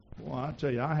I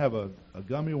tell you, I have a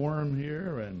gummy worm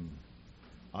here, and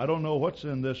I don't know what's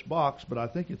in this box, but I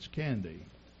think it's candy.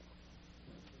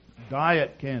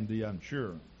 Diet candy, I'm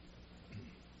sure.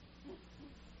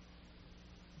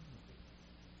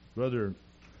 Brother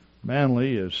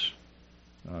Manley is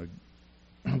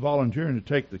volunteering to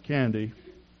take the candy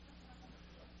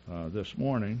this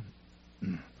morning.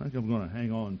 I think I'm going to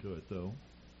hang on to it, though.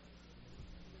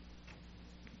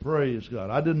 Praise God.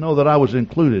 I didn't know that I was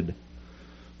included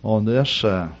on this.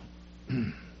 Brother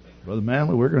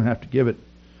Manley, we're going to have to give it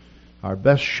our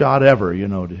best shot ever,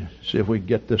 to see if we can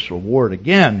get this reward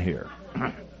again here.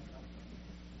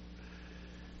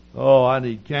 Oh, I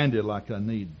need candy like I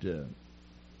need a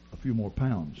few more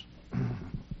pounds.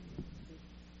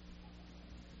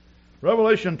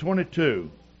 Revelation 22.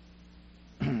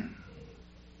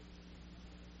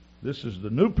 This is the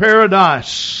new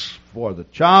paradise for the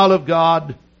child of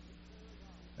God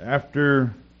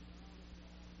after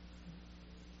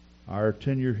our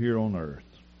tenure here on earth.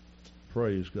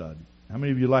 Praise God. How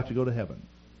many of you like to go to heaven?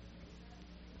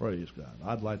 Praise God.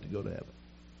 I'd like to go to heaven.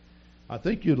 I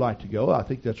think you'd like to go. I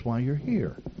think that's why you're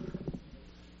here.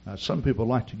 Some people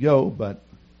like to go, but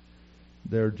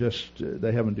they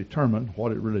haven't determined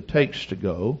what it really takes to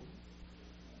go.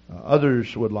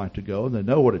 Others would like to go, and they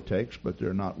know what it takes, but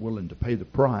they're not willing to pay the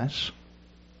price.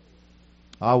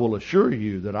 I will assure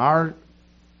you that our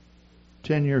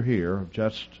tenure here of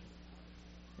just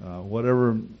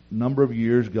whatever number of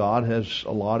years God has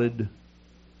allotted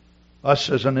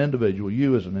us as an individual,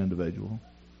 you as an individual,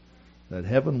 that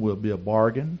heaven will be a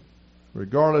bargain,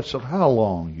 regardless of how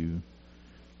long you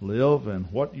live and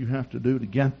what you have to do to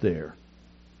get there.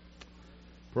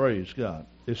 Praise God.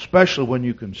 Especially when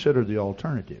you consider the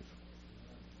alternative.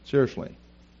 Seriously.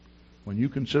 When you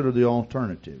consider the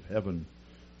alternative, heaven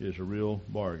is a real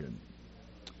bargain.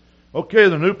 Okay,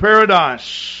 the new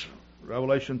paradise.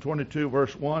 Revelation 22,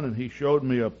 verse 1, and he showed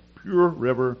me a pure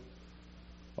river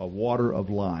of water of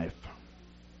life,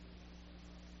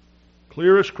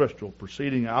 clear as crystal,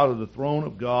 proceeding out of the throne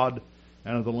of God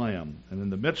and of the Lamb. And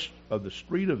in the midst of the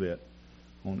street of it,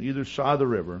 on either side of the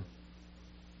river,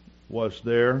 was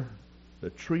there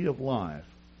the tree of life,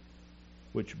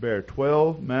 which bare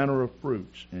 12 manner of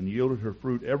fruits, and yielded her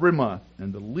fruit every month,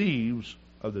 and the leaves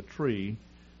of the tree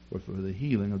were for the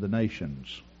healing of the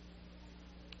nations.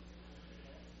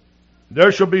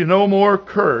 There shall be no more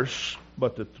curse,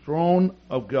 but the throne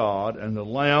of God and the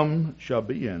Lamb shall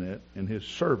be in it, and his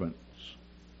servants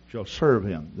shall serve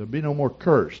him. There will be no more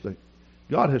curse.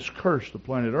 God has cursed the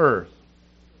planet Earth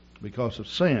because of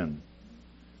sin.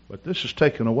 But this is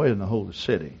taken away in the holy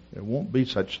city. There won't be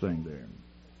such thing there.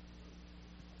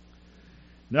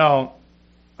 Now,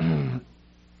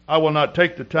 I will not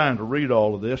take the time to read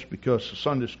all of this because the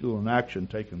Sunday School in Action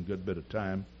taken a good bit of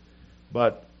time.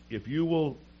 But if you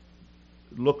will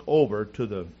look over to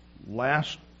the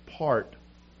last part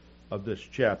of this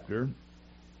chapter,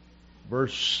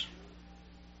 verse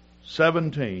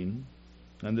 17,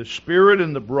 and the Spirit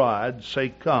and the bride say,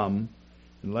 Come,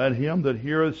 and let him that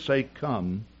heareth say,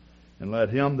 Come, and let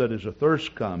him that is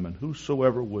athirst come, and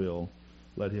whosoever will,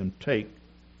 let him take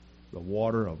the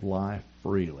water of life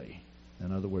freely.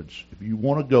 In other words, if you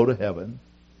want to go to heaven,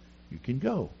 you can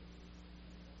go.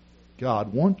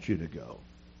 God wants you to go.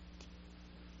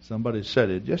 Somebody said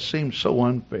it just seems so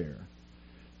unfair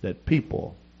that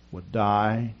people would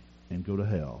die and go to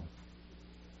hell.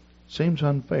 Seems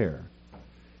unfair.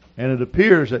 And it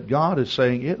appears that God is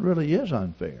saying it really is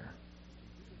unfair.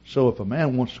 So if a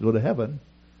man wants to go to heaven,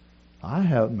 I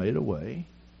have made a way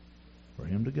for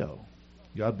him to go.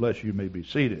 God bless you. You may be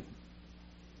seated.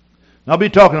 Now, I'll be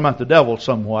talking about the devil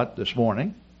somewhat this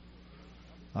morning.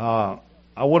 I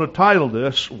want to title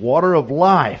this, Water of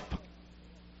Life.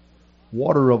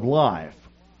 Water of Life.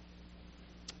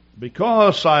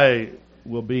 Because I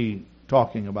will be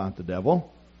talking about the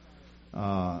devil,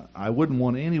 I wouldn't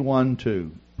want anyone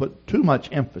to put too much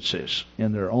emphasis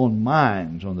in their own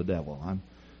minds on the devil. I'm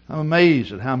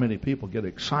amazed at how many people get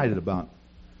excited about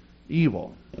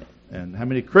evil and how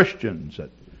many Christians that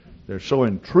they're so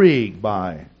intrigued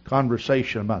by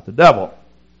conversation about the devil.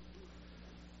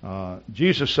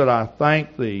 Jesus said, I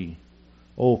thank thee,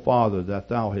 O Father, that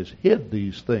thou hast hid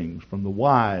these things from the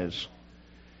wise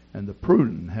and the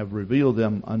prudent, have revealed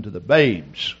them unto the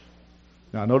babes.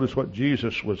 Now notice what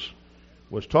Jesus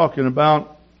was talking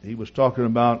about. He was talking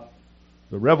about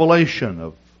the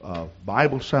revelation of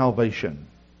Bible salvation.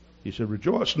 He said,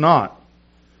 rejoice not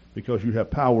because you have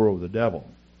power over the devil,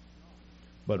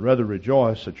 but rather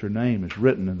rejoice that your name is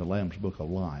written in the Lamb's Book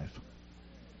of Life.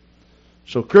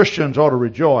 So Christians ought to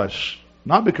rejoice,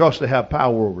 not because they have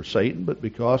power over Satan, but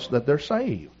because that they're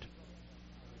saved.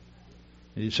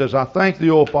 He says, I thank thee,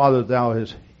 O Father, that thou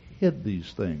hast hid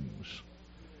these things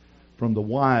from the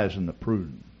wise and the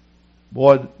prudent.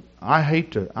 Boy, I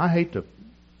hate to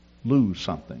lose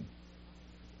something.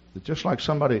 It's just like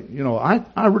somebody,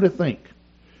 I really think,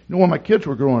 when my kids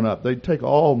were growing up, they'd take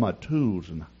all my tools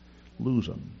and lose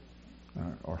them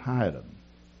or hide them.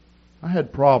 I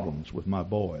had problems with my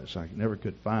boys. I never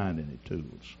could find any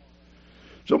tools.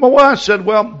 So my wife said,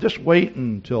 well, just wait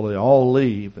until they all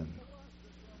leave. And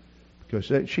because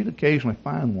she'd occasionally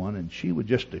find one, and she would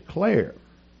just declare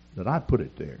that I put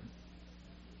it there.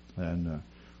 And, of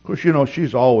course,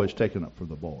 she's always taken up for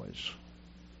the boys.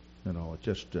 It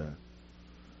just,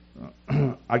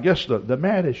 I guess the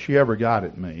maddest she ever got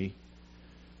at me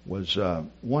was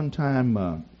one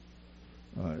time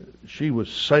she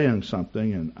was saying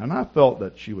something, and I felt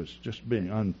that she was just being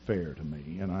unfair to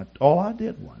me. And all I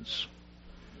did was,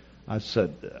 I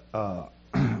said,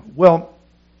 well,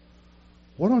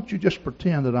 why don't you just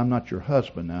pretend that I'm not your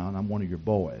husband now and I'm one of your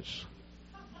boys?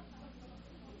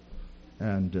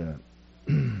 And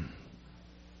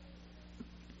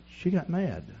she got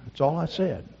mad. That's all I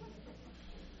said.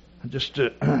 I just,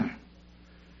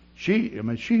 she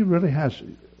really has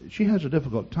a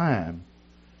difficult time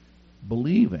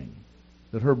believing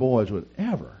that her boys would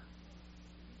ever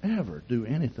do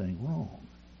anything wrong.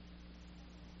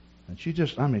 And she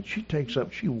just, she takes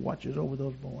up, she watches over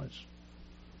those boys.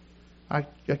 I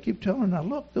keep telling her now,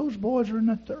 look, those boys are in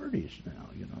their 30s now,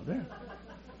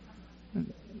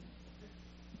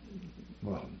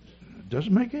 well, it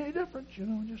doesn't make any difference,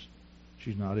 just,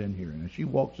 she's not in here. And if she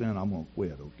walks in, I'm going to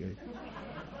quit,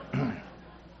 okay?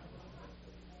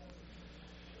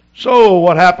 So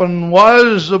what happened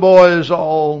was the boys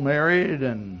all married,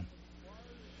 and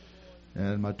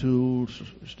my tools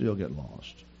still get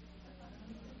lost.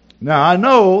 Now I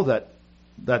know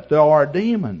that there are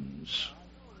demons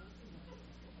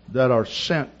that are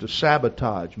sent to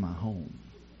sabotage my home.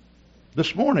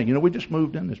 This morning, we just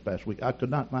moved in this past week. I could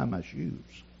not find my shoes.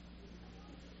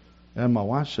 And my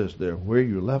wife says, they're where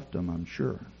you left them, I'm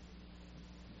sure.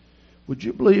 Would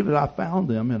you believe that I found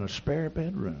them in a spare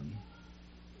bedroom?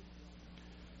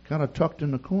 Kind of tucked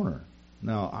in the corner.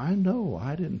 Now, I know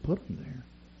I didn't put them there.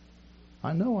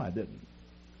 I know I didn't.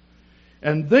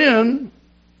 And then,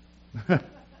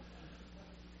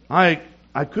 I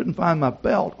couldn't find my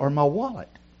belt or my wallet.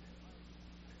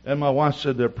 And my wife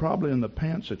said, they're probably in the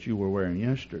pants that you were wearing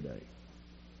yesterday.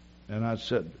 And I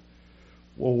said,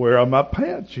 well, where are my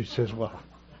pants? She says, well,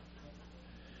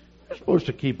 you're supposed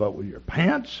to keep up with your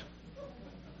pants.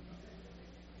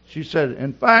 She said,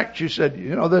 in fact,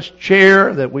 this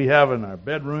chair that we have in our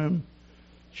bedroom,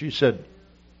 she said,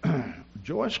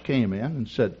 Joyce came in and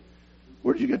said,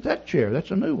 where did you get that chair?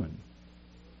 That's a new one.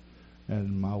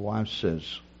 And my wife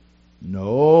says,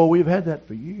 no, we've had that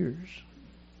for years.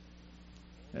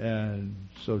 And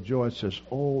so Joyce says,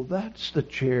 oh, that's the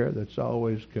chair that's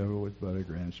always covered with Brother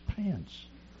Grant's pants.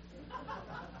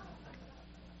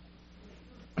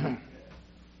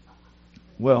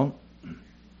 Well,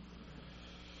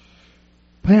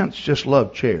 pants just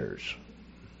love chairs.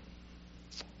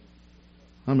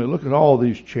 Look at all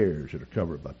these chairs that are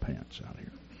covered by pants out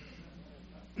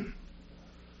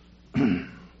here.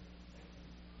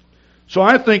 So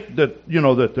I think that,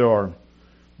 that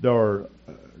there are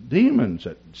demons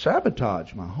that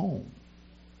sabotage my home.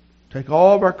 Take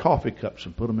all of our coffee cups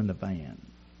and put them in the van.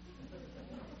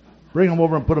 Bring them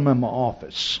over and put them in my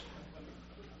office.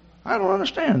 I don't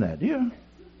understand that, do you?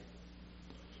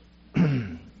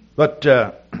 But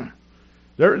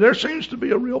there seems to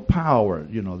be a real power,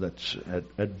 that's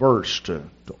adverse to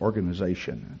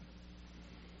organization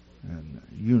and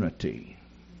unity.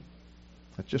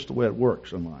 That's just the way it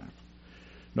works in life.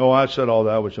 No, I said all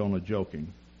that. I was only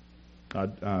joking. I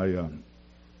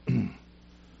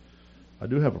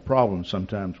do have a problem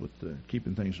sometimes with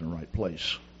keeping things in the right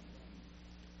place.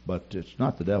 But it's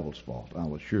not the devil's fault,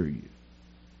 I'll assure you.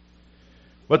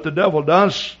 But the devil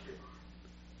does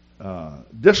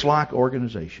dislike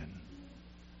organization.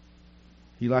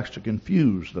 He likes to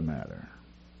confuse the matter.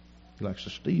 He likes to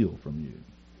steal from you.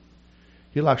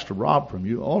 He likes to rob from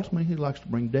you. Ultimately, he likes to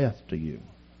bring death to you.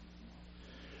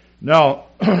 Now,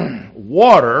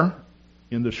 water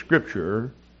in the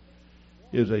Scripture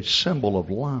is a symbol of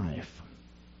life.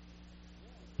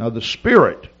 Now, the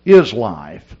Spirit is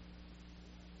life.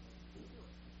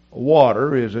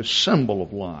 Water is a symbol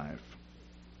of life.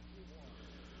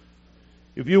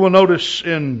 If you will notice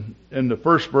in the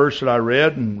first verse that I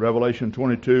read in Revelation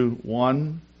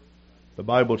 22:1, the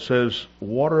Bible says,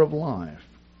 water of life.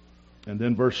 And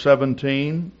then verse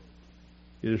 17,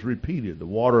 it is repeated, the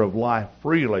water of life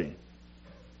freely.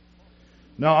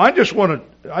 Now, I just wanted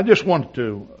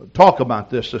to talk about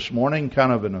this morning,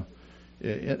 kind of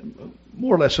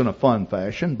more or less in a fun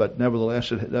fashion, but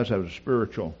nevertheless it does have a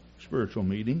spiritual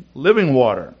meaning. Living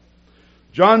water.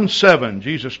 John 7,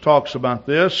 Jesus talks about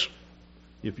this.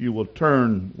 If you will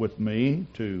turn with me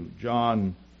to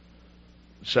John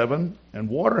 7, and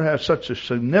water has such a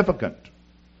significant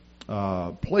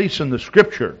place in the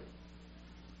Scripture.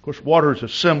 Of course, water is a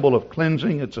symbol of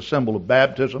cleansing. It's a symbol of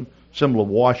baptism, symbol of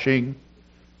washing.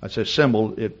 I say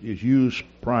symbol, it is used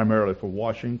primarily for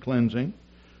washing, cleansing.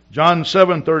 John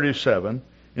 7:37,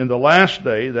 in the last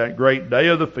day, that great day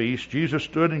of the feast, Jesus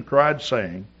stood and cried,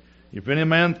 saying, if any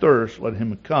man thirst, let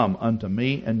him come unto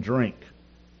me and drink.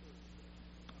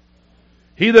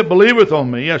 He that believeth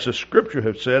on me, as the Scripture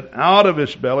hath said, out of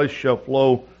his belly shall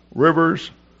flow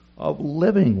rivers of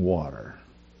living water.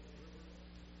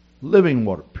 Living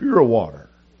water, pure water.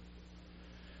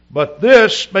 But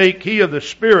this spake he of the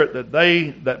Spirit, that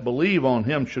they that believe on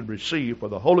him should receive, for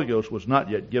the Holy Ghost was not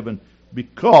yet given,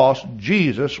 because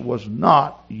Jesus was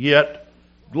not yet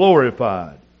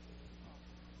glorified.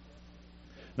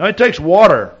 Now it takes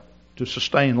water to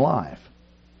sustain life.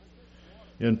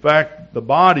 In fact, the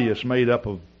body is made up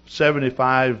of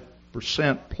 75%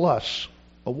 plus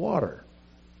of water.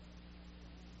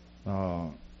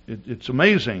 It's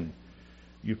amazing.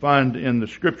 You find in the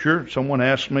Scripture, someone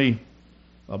asked me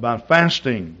about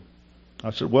fasting.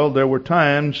 I said, well, there were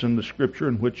times in the Scripture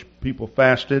in which people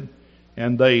fasted,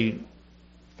 and they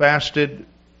fasted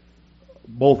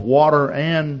both water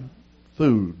and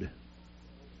food,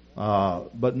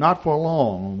 but not for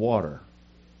long on water.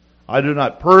 I do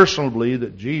not personally believe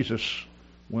that Jesus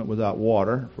went without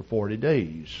water for 40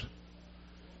 days.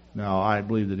 Now, I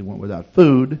believe that he went without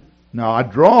food. Now, I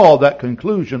draw that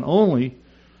conclusion only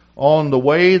on the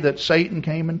way that Satan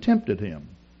came and tempted him.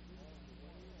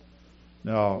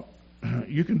 Now,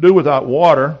 you can do without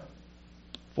water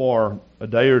for a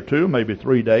day or two, maybe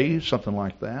 3 days, something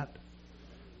like that.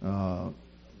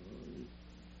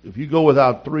 If you go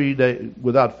without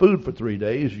food for 3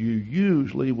 days, you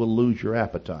usually will lose your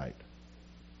appetite.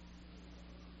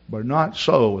 But not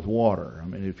so with water. I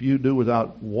mean, if you do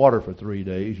without water for 3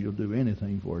 days, you'll do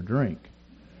anything for a drink.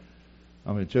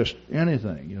 I mean, just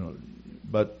anything, you know.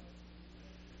 But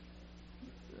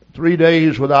 3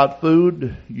 days without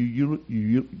food,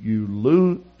 you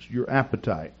lose your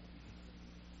appetite.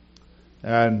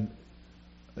 And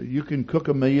you can cook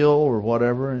a meal or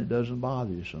whatever, and it doesn't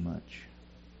bother you so much.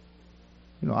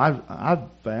 You know, I've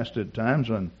fasted at times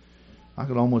when I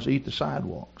could almost eat the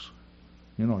sidewalks.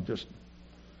 You know, just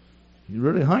you're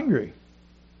really hungry.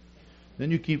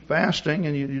 Then you keep fasting,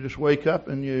 and you just wake up,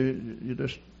 and you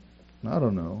just, I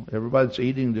don't know. Everybody that's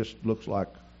eating just looks like,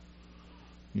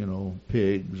 you know,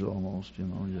 pigs almost. You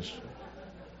know, just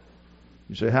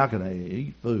you say, how can I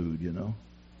eat food? You know,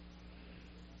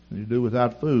 and you do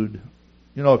without food.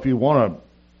 You know, if you want to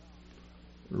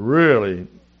really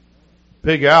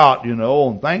pig out, you know,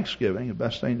 on Thanksgiving, the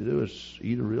best thing to do is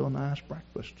eat a real nice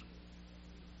breakfast.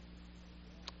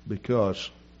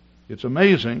 Because it's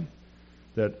amazing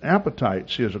that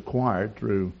appetite is acquired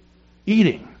through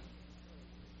eating.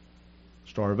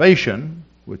 Starvation,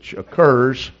 which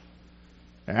occurs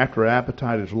after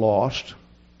appetite is lost,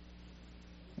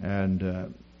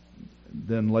 and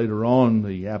then later on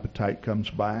the appetite comes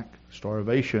back.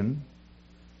 Starvation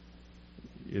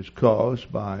is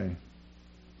caused by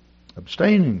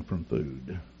abstaining from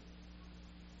food.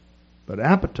 But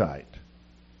appetite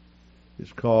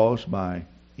is caused by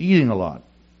eating a lot.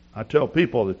 I tell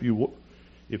people, if you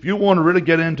want to really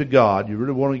get into God, you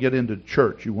really want to get into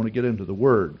church, you want to get into the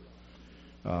Word,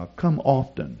 come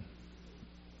often.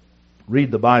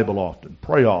 Read the Bible often.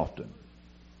 Pray often.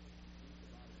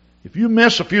 If you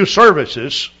miss a few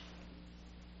services,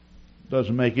 it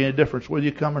doesn't make any difference whether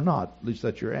you come or not. At least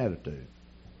that's your attitude.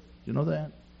 You know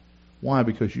that? Why?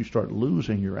 Because you start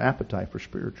losing your appetite for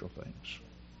spiritual things.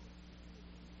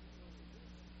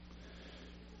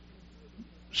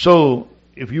 So,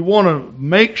 if you want to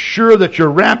make sure that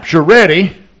you're rapture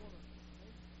ready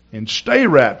and stay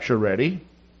rapture ready,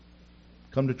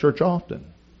 come to church often.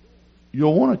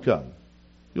 You'll want to come.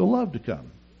 You'll love to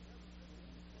come.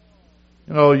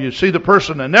 You know, you see the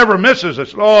person that never misses,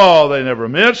 it's, oh, they never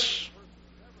miss.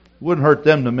 Wouldn't hurt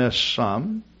them to miss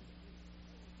some.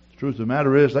 The truth of the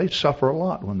matter is, they suffer a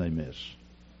lot when they miss.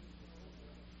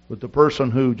 But the person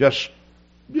who just,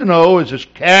 you know, is as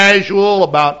casual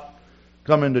about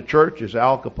coming to church as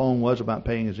Al Capone was about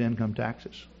paying his income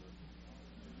taxes,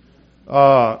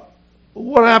 what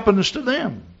happens to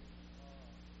them?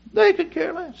 They could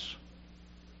care less.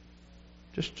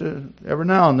 Just every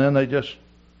now and then they just,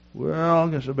 well, I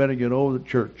guess I better get over the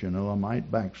church, you know, I might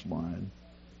backslide.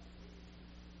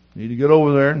 Need to get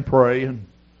over there and pray and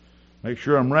make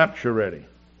sure I'm rapture ready.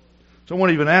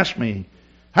 Someone even asked me,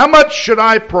 how much should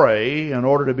I pray in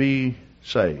order to be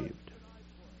saved?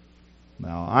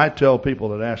 Now, I tell people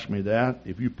that ask me that,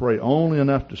 if you pray only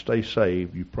enough to stay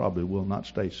saved, you probably will not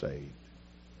stay saved.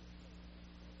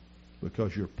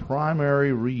 Because your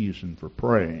primary reason for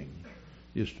praying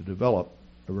is to develop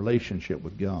a relationship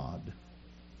with God.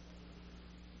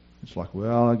 It's like,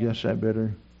 well, I guess I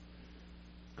better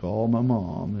call my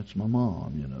mom. It's my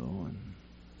mom, and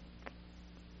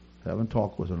haven't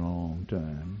talked with her in a long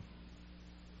time.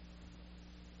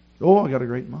 Oh, I got a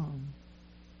great mom.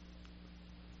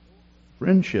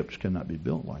 Friendships cannot be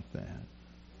built like that.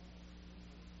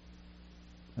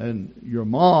 And your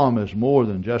mom is more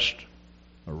than just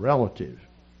a relative.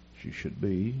 She should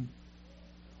be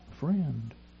a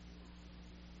friend.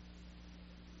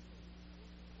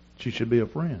 She should be a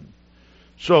friend.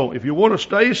 So if you want to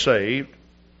stay saved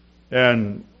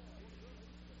and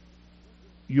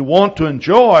you want to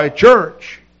enjoy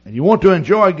church and you want to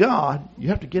enjoy God, you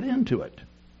have to get into it.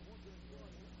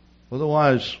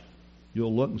 Otherwise,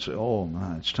 you'll look and say, oh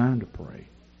my, it's time to pray.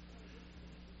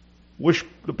 Wish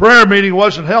the prayer meeting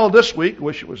wasn't held this week.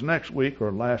 Wish it was next week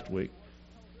or last week.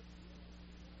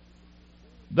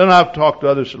 Then I've talked to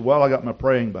others and said, well, I got my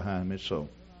praying behind me, so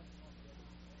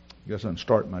I guess I can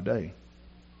start my day.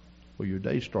 Well, your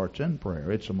day starts in prayer.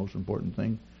 It's the most important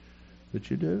thing that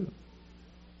you do.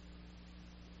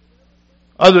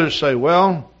 Others say,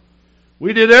 well,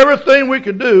 we did everything we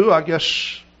could do. I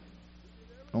guess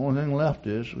the only thing left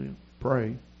is we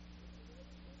pray.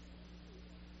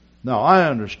 Now, I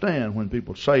understand when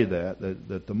people say that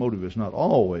the motive is not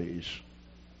always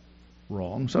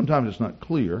wrong. Sometimes it's not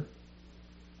clear.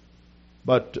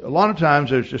 But a lot of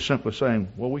times there's just simply saying,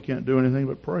 well, we can't do anything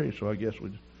but pray, so I guess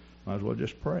we might as well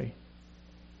just pray.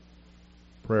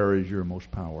 Prayer is your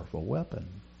most powerful weapon.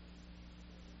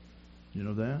 You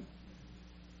know that?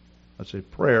 I say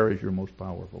prayer is your most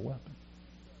powerful weapon.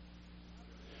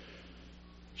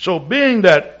 So being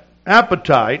that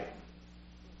appetite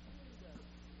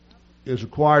is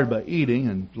acquired by eating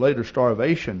and later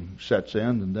starvation sets in,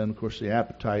 and then of course the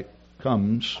appetite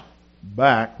comes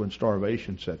back when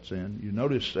starvation sets in. You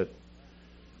notice that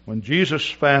when Jesus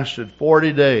fasted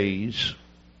 40 days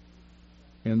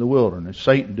in the wilderness,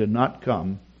 Satan did not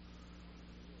come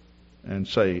and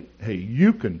say, hey,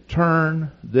 you can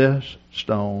turn this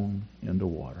stone into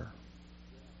water.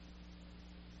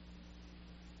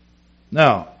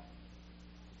 Now,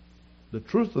 the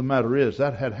truth of the matter is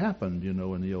that had happened, in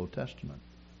the Old Testament.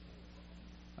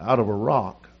 Out of a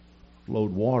rock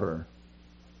flowed water.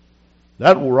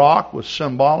 That rock was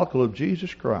symbolical of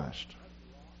Jesus Christ.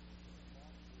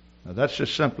 Now that's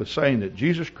just simply saying that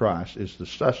Jesus Christ is the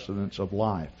sustenance of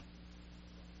life.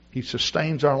 He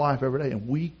sustains our life every day, and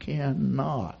we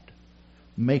cannot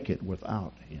make it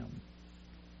without Him.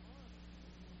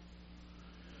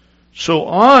 So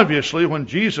obviously, when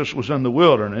Jesus was in the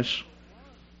wilderness,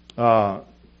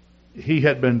 He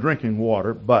had been drinking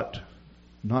water, but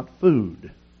not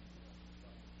food.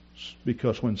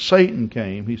 Because when Satan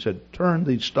came, he said, turn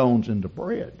these stones into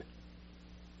bread.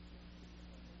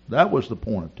 That was the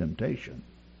point of temptation.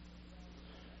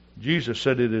 Jesus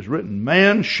said, it is written,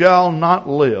 man shall not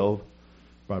live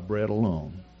by bread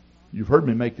alone. You've heard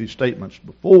me make these statements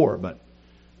before, but,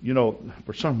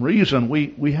 for some reason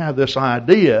we have this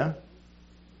idea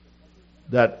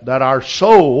that our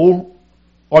soul,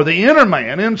 or the inner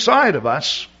man inside of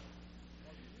us,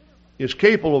 is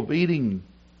capable of eating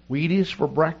Wheaties for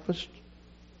breakfast,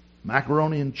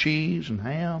 macaroni and cheese and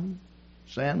ham,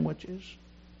 sandwiches.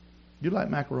 Do you like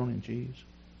macaroni and cheese?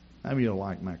 How many of you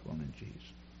like macaroni and cheese?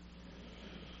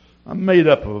 I'm made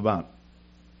up of about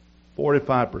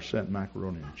 45%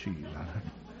 macaroni and cheese.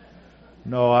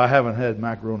 No, I haven't had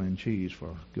macaroni and cheese for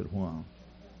a good while.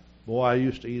 Boy, I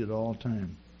used to eat it all the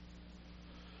time.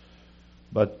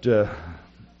 But I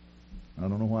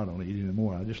don't know why I don't eat it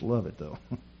anymore. I just love it, though.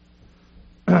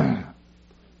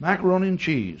 Macaroni and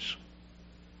cheese.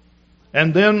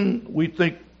 And then we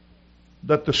think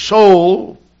that the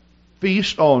soul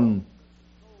feasts on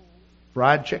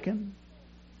fried chicken,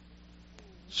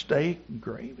 steak and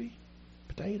gravy,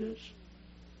 potatoes.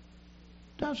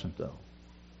 Doesn't, though.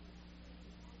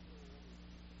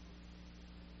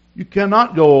 You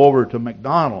cannot go over to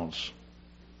McDonald's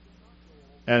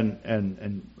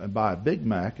and buy a Big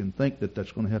Mac and think that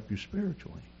that's going to help you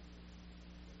spiritually.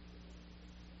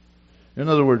 In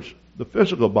other words, the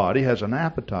physical body has an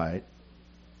appetite,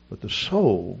 but the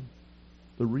soul,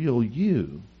 the real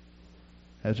you,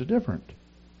 has a different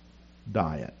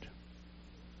diet.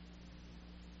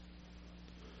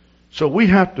 So we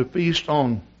have to feast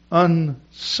on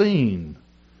unseen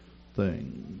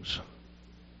things.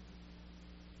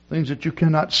 Things that you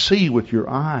cannot see with your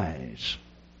eyes.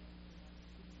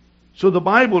 So the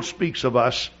Bible speaks of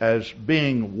us as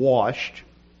being washed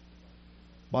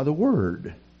by the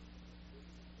Word.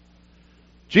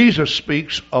 Jesus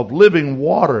speaks of living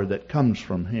water that comes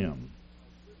from Him.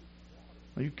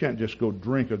 Now, you can't just go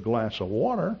drink a glass of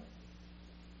water.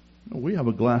 We have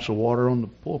a glass of water on the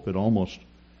pulpit almost.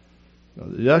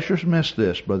 The ushers missed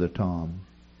this, Brother Tom,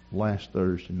 last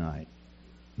Thursday night.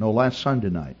 No, last Sunday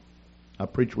night. I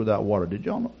preached without water. Did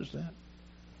y'all notice that?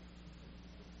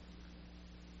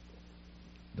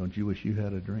 Don't you wish you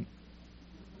had a drink?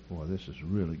 Boy, this is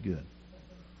really good.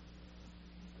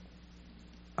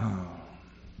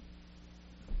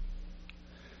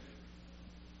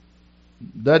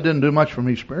 That didn't do much for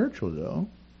me spiritually, though.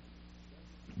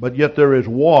 But yet there is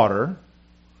water.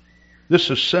 This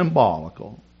is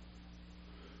symbolical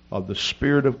of the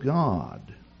Spirit of God.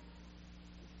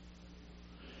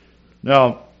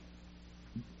 Now,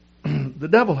 the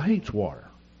devil hates water.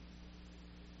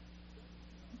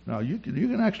 Now, you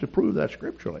can actually prove that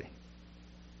scripturally.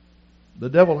 The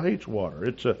devil hates water.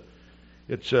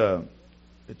 It's a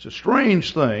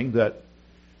strange thing that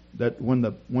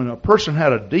when a person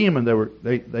had a demon,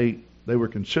 they were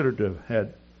considered to have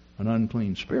had an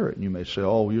unclean spirit. And you may say,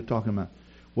 "Oh, you're talking about."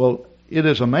 Well, it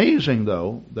is amazing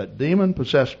though that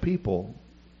demon-possessed people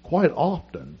quite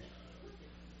often,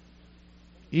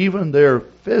 even their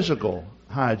physical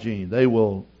hygiene, they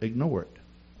will ignore it.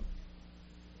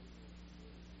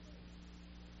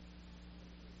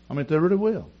 I mean, they really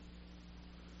will.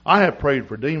 I have prayed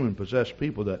for demon-possessed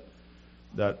people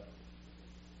that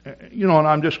you know, and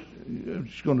I'm just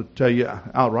going to tell you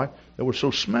outright, they were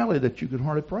so smelly that you could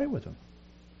hardly pray with them.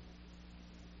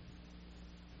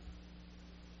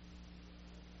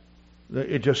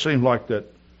 It just seemed like that.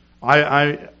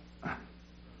 I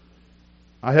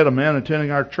had a man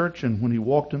attending our church, and when he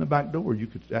walked in the back door, you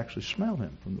could actually smell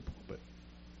him from the pulpit.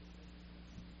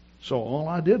 So all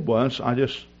I did was I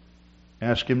just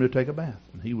asked him to take a bath,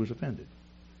 and he was offended.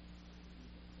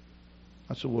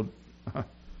 I said, "Well,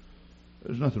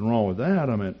 there's nothing wrong with that."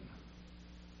 I mean,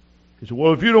 he said,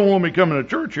 "Well, if you don't want me coming to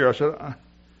church here," I said,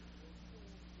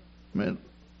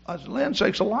 land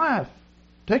sakes alive,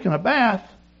 taking a bath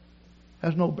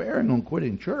has no bearing on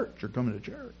quitting church or coming to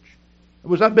church. It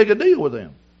was that big a deal with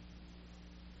them.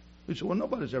 He said, "Well,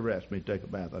 nobody's ever asked me to take a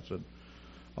bath." I said,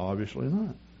 "Obviously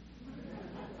not."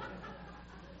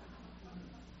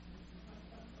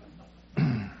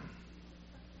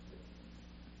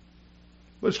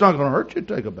 But it's not going to hurt you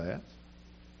to take a bath.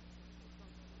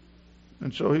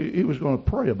 And so he was going to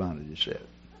pray about it, he said.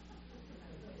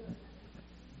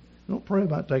 Don't pray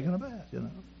about taking a bath, you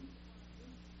know.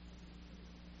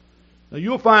 Now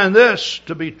you'll find this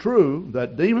to be true,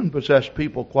 that demon-possessed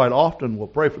people quite often will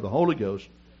pray for the Holy Ghost,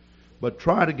 but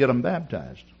try to get them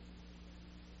baptized.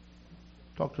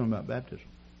 Talk to them about baptism.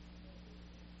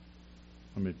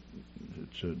 I mean,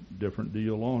 it's a different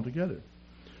deal altogether.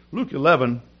 Luke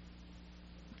 11,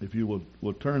 if you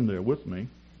will turn there with me.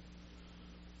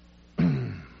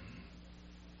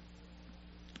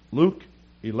 Luke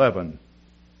 11.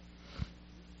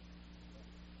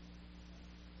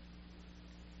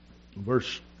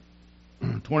 Verse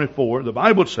 24, the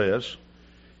Bible says,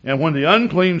 "And when the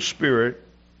unclean spirit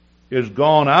is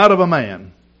gone out of a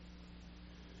man,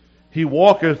 he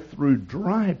walketh through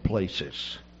dry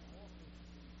places,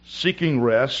 seeking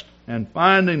rest, and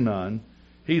finding none,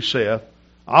 he saith,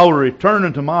 I will return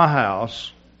into my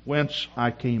house whence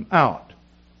I came out.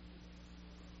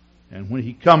 And when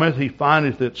he cometh, he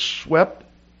findeth it swept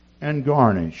and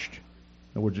garnished." In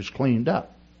other words, it's cleaned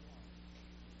up.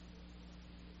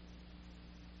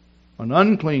 An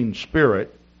unclean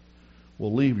spirit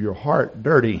will leave your heart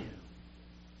dirty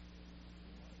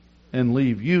and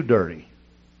leave you dirty.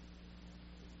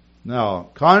 Now,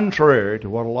 contrary to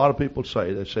what a lot of people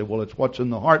say, they say, well, it's what's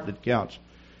in the heart that counts.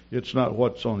 It's not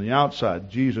what's on the outside.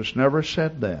 Jesus never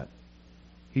said that.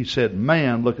 He said,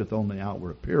 man looketh on the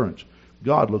outward appearance.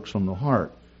 God looks on the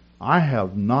heart. I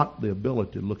have not the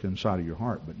ability to look inside of your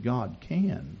heart, but God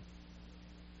can.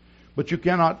 But you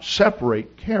cannot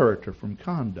separate character from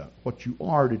conduct. What you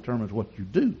are determines what you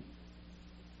do.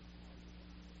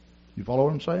 You follow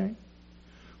what I'm saying?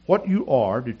 What you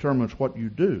are determines what you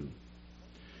do.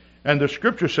 And the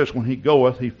Scripture says, when he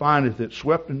goeth, he findeth it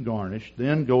swept and garnished.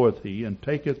 Then goeth he, and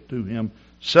taketh to him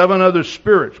 7 other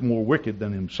spirits more wicked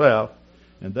than himself,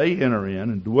 and they enter in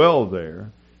and dwell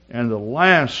there. And the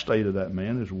last state of that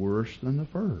man is worse than the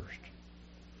first.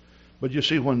 But you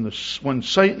see, when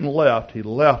Satan left, he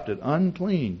left it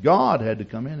unclean. God had to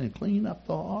come in and clean up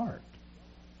the heart.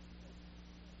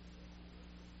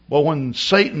 Well, when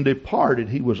Satan departed,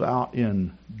 he was out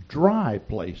in dry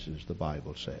places, the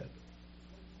Bible said.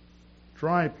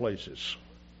 Dry places.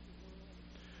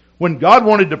 When God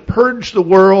wanted to purge the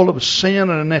world of sin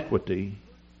and iniquity,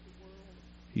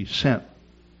 He sent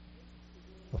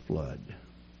a flood.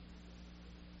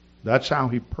 That's how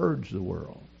He purged the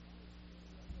world.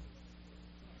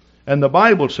 And the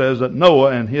Bible says that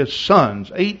Noah and his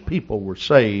sons, 8 people, were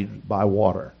saved by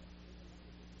water.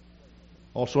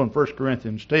 Also in 1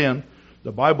 Corinthians 10,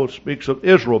 the Bible speaks of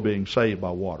Israel being saved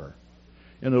by water.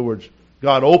 In other words,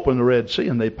 God opened the Red Sea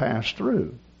and they passed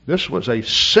through. This was a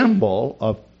symbol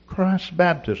of Christ's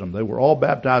baptism. They were all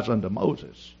baptized unto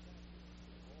Moses.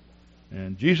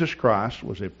 And Jesus Christ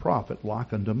was a prophet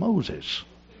like unto Moses.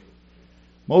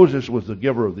 Moses was the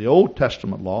giver of the Old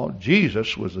Testament law.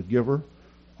 Jesus was the giver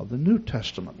of the New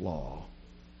Testament law.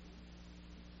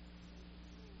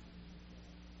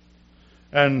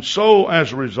 And so,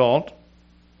 as a result,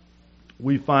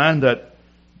 we find that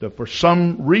for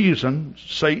some reason,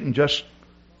 Satan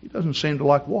he doesn't seem to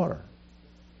like water.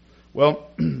 Well,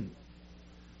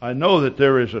 I know that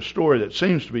there is a story that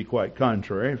seems to be quite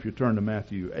contrary. If you turn to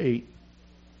Matthew 8,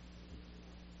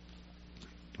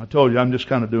 I told you I'm just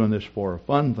kind of doing this for a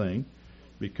fun thing,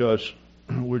 because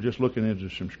we're just looking into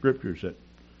some scriptures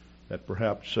that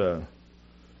perhaps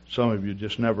some of you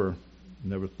just never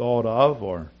thought of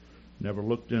or never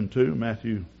looked into.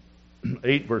 Matthew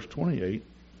 8, verse 28.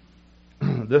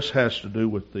 This has to do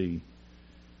with the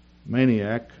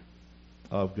maniac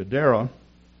of Gadara.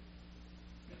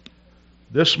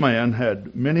 This man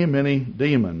had many, many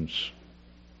demons.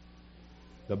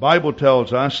 The Bible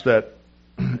tells us that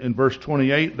in verse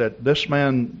 28 that this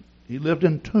man, he lived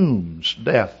in tombs,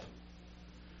 death.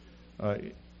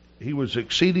 He was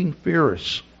exceeding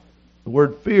fierce. The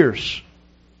word fierce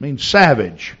means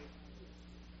savage.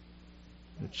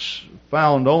 It's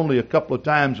found only a couple of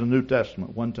times in the New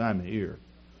Testament, one time here.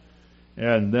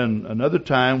 And then another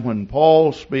time when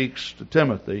Paul speaks to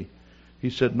Timothy, he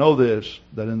said, know this,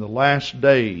 that in the last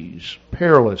days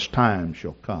perilous times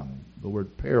shall come. The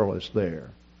word perilous there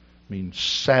means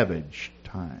savage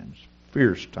times,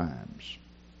 fierce times.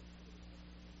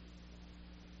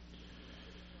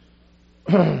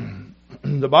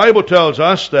 The Bible tells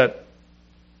us that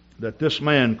this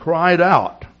man cried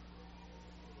out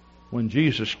when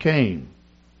Jesus came.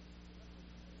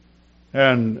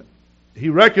 And he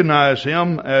recognized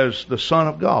him as the Son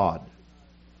of God.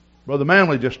 Brother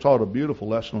Manley just taught a beautiful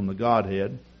lesson on the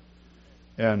Godhead.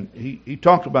 And he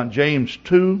talked about James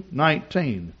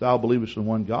 2:19. If thou believest in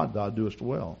one God, thou doest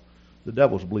well. The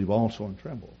devils believe also and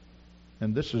tremble.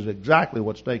 And this is exactly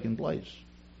what's taking place.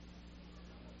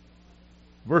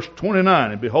 Verse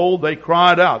 29, and behold, they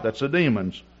cried out, that's the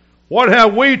demons, what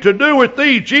have we to do with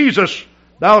thee, Jesus,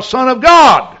 thou Son of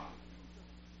God?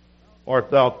 Or if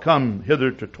thou come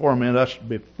hither to torment us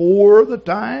before the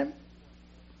time?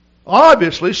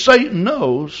 Obviously, Satan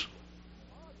knows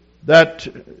that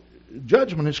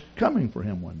judgment is coming for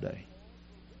him one day.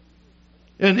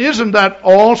 And isn't that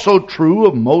also true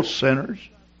of most sinners?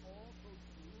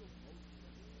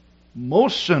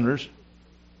 Most sinners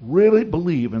really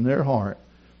believe in their heart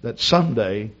that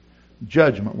someday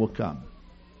judgment will come.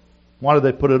 Why do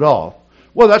they put it off?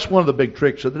 Well, that's one of the big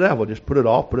tricks of the devil. Just put it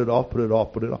off, put it off, put it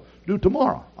off, put it off. Do it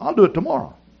tomorrow. I'll do it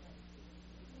tomorrow.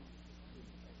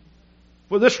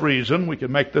 For this reason, we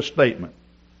can make this statement.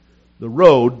 The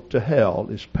road to hell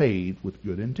is paved with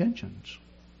good intentions.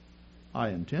 I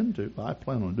intend to. I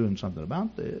plan on doing something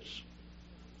about this.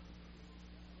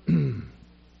 And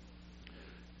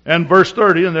verse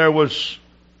 30, and there was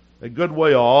a good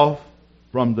way off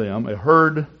from them a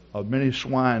herd of many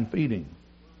swine feeding.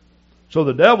 So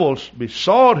the devils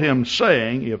besought him,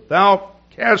 saying, if thou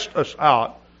cast us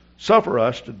out, suffer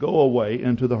us to go away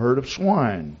into the herd of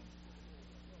swine.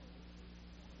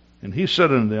 And he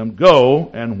said unto them, go.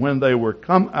 And when they were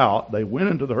come out, they went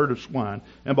into the herd of swine.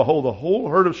 And behold, the whole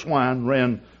herd of swine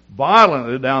ran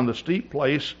violently down the steep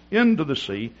place into the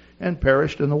sea and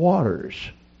perished in the waters.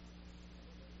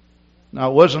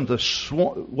 Now, it wasn't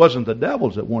the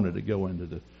devils that wanted to go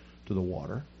into the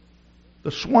water.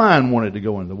 The swine wanted to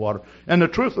go into the water. And the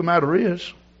truth of the matter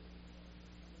is,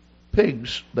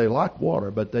 pigs, they like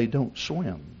water, but they don't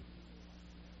swim.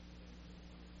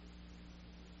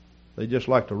 They just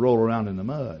like to roll around in the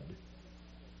mud.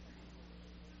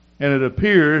 And it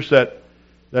appears that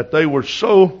they were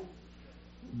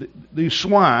these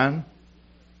swine,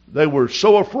 they were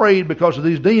so afraid because of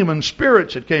these demon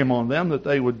spirits that came on them that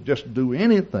they would just do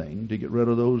anything to get rid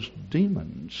of those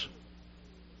demons.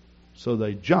 So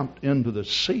they jumped into the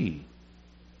sea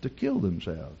to kill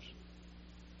themselves.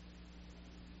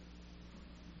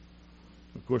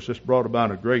 Of course, this brought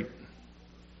about a great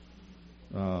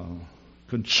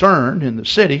concern in the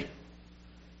city.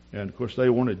 And, of course, they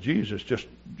wanted Jesus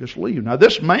just leave. Now,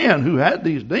 this man who had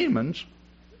these demons,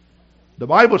 the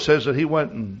Bible says that he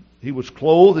went and he was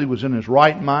clothed, he was in his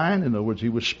right mind. In other words, he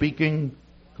was speaking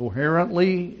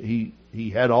coherently. He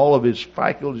had all of his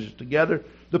faculties together.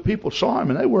 The people saw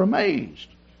him and they were amazed.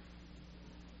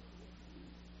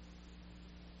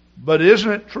 But isn't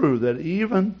it true that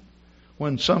even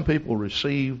when some people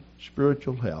receive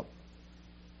spiritual help,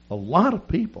 a lot of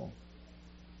people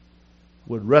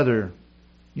would rather,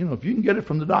 if you can get it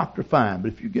from the doctor, fine.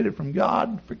 But if you get it from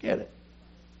God, forget it.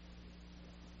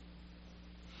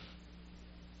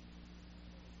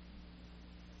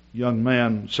 Young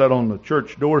man sat on the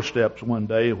church doorsteps one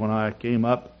day when I came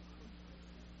up.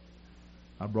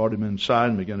 I brought him inside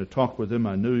and began to talk with him.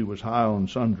 I knew he was high on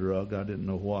some drug. I didn't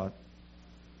know what.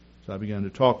 So I began to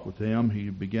talk with him. He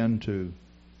began to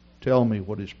tell me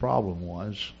what his problem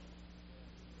was.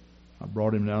 I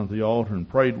brought him down to the altar and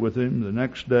prayed with him. The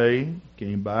next day,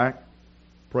 came back,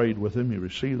 prayed with him. He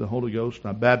received the Holy Ghost, and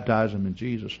I baptized him in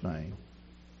Jesus' name.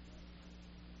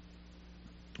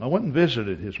 I went and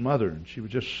visited his mother, and she was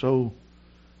just so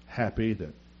happy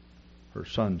that her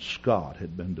son Scott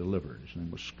had been delivered. His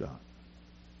name was Scott.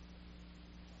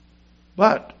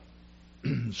 But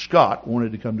Scott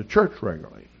wanted to come to church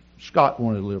regularly. Scott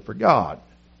wanted to live for God.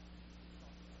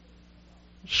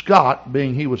 Scott,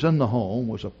 being he was in the home,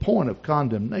 was a point of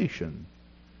condemnation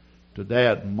to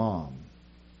Dad and Mom.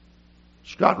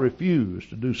 Scott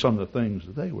refused to do some of the things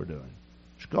that they were doing.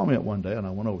 She called me up one day, and I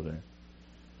went over there.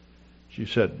 She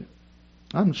said,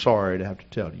 "I'm sorry to have to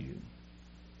tell you,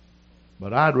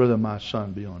 but I'd rather my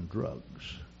son be on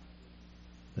drugs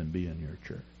than be in your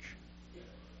church."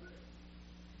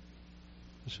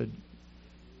 I said,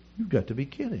 "You've got to be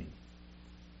kidding."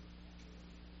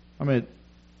 I mean,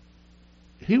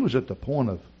 he was at the point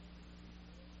of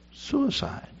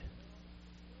suicide.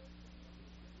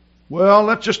 Well,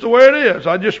 that's just the way it is.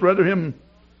 I'd rather him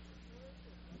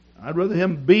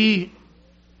be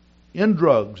in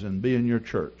drugs than be in your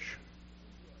church.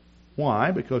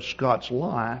 Why? Because Scott's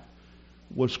life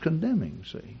was condemning,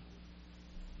 see.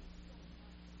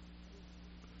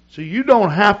 See, you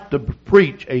don't have to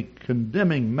preach a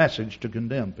condemning message to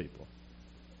condemn people.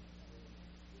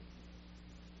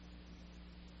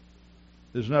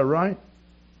 Isn't that right?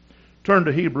 Turn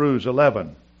to Hebrews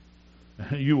 11.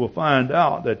 You will find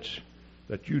out that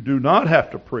you do not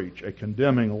have to preach a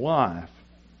condemning life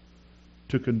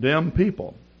to condemn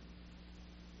people.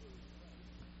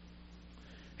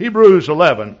 Hebrews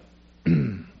 11.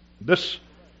 This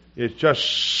is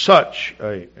just such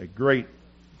a great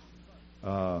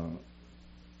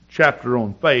chapter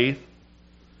on faith.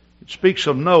 It speaks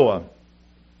of Noah.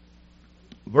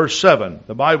 Verse 7,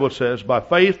 the Bible says, "By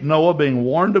faith Noah, being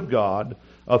warned of God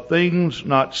of things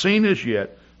not seen as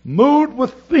yet, moved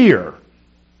with fear."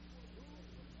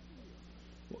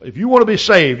 If you want to be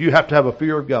saved, you have to have a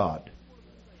fear of God.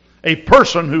 A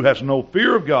person who has no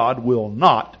fear of God will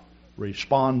not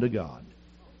respond to God.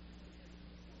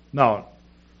 Now,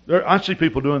 I see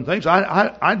people doing things.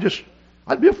 I'd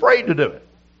be afraid to do it.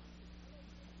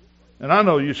 And I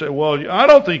know you say, "Well, I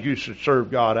don't think you should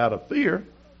serve God out of fear."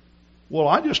 Well,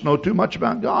 I just know too much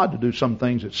about God to do some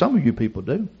things that some of you people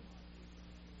do.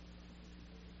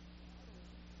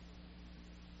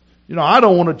 I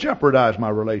don't want to jeopardize my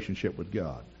relationship with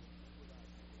God.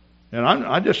 And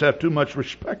I just have too much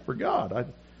respect for God.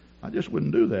 I just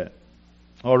wouldn't do that.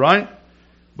 All right?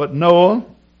 But Noah,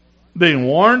 being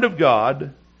warned of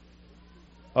God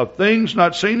of things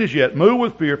not seen as yet, moved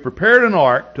with fear, prepared an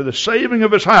ark to the saving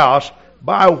of his house,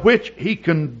 by which he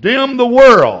condemned the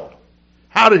world.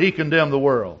 How did he condemn the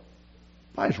world?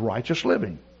 By his righteous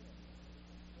living.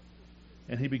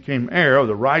 And he became heir of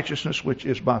the righteousness which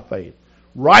is by faith.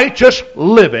 Righteous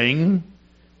living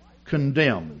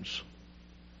condemns.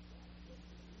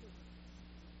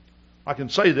 I can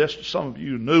say this to some of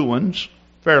you new ones,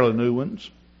 fairly new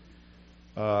ones.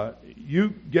 You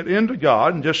get into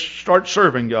God and just start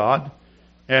serving God,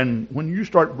 and when you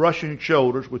start brushing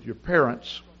shoulders with your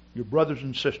parents, your brothers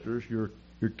and sisters, your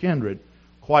kindred,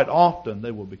 quite often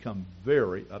they will become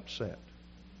very upset.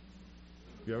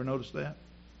 You ever notice that?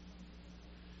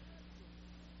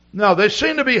 Now, they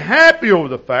seem to be happy over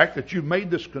the fact that you've made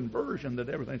this conversion, that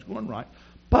everything's going right,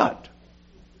 but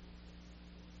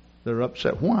they're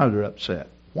upset. Why are they upset?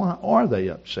 Why are they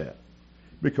upset?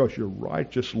 Because your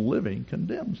righteous living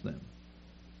condemns them.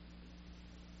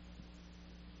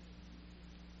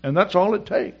 And that's all it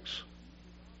takes.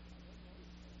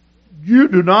 You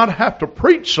do not have to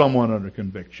preach someone under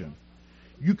conviction.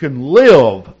 You can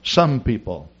live some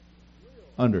people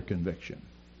under conviction.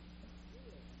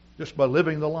 just by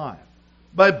living the life,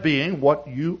 by being what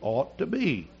you ought to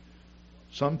be.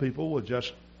 Some people will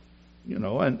just,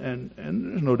 and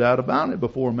there's no doubt about it,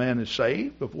 before a man is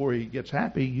saved, before he gets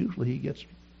happy, usually he gets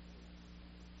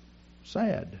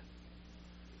sad.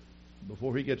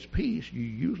 Before he gets peace, he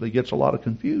usually gets a lot of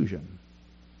confusion.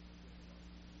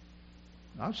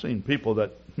 I've seen people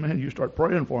that, man, you start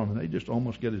praying for them and they just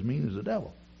almost get as mean as the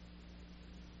devil.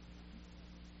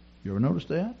 You ever notice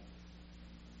that?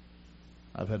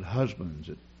 I've had husbands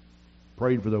that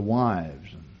prayed for their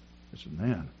wives, and I said,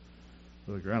 man,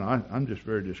 Brother Grant, I'm just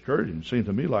very discouraged. It seems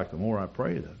to me like the more I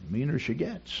pray, the meaner she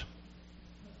gets.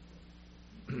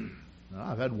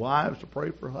 I've had wives to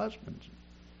pray for husbands.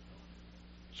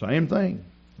 Same thing.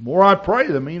 The more I pray,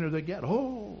 the meaner they get.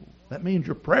 Oh, that means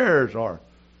your prayers are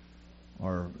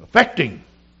affecting.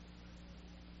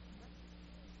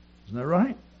 Isn't that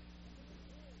right?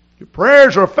 Your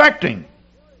prayers are affecting.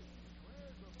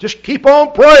 Just keep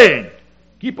on praying.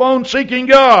 Keep on seeking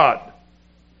God.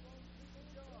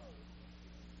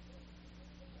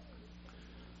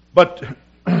 But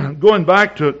going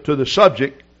back to the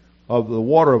subject of the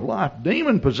water of life,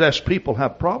 demon-possessed people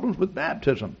have problems with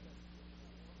baptism.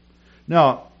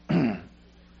 Now,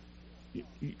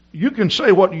 you can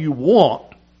say what you want.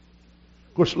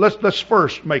 Of course, let's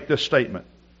first make this statement.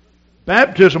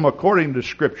 Baptism, according to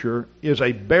Scripture, is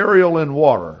a burial in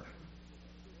water.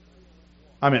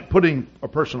 I mean, putting a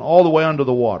person all the way under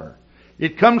the water.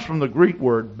 It comes from the Greek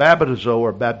word baptizo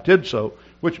or baptizo,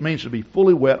 which means to be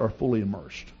fully wet or fully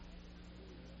immersed.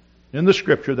 In the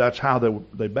Scripture, that's how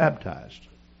they baptized.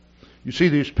 You see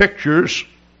these pictures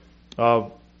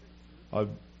of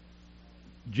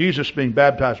Jesus being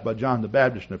baptized by John the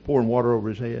Baptist and they're pouring water over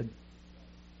his head.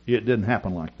 It didn't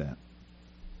happen like that.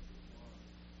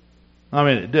 I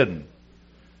mean, it didn't.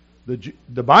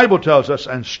 The Bible tells us,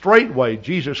 and straightway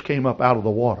Jesus came up out of the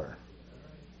water.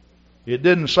 It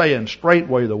didn't say, and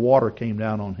straightway the water came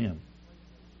down on him.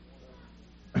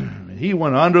 He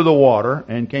went under the water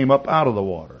and came up out of the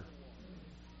water.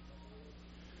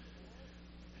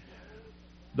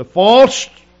 The false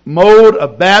mode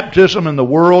of baptism in the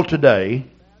world today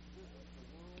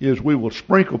is we will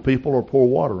sprinkle people or pour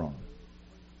water on them.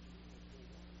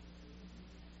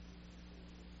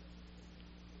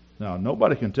 Now,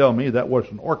 nobody can tell me that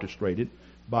wasn't orchestrated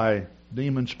by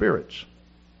demon spirits.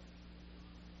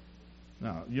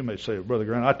 Now, you may say, Brother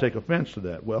Grant, I take offense to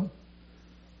that. Well,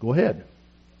 go ahead.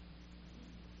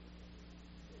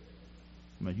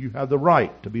 I mean, you have the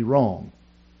right to be wrong.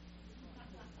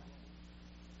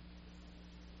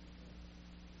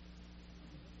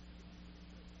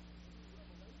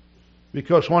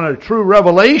 Because when a true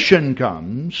revelation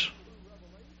comes,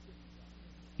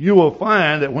 you will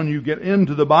find that when you get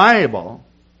into the Bible,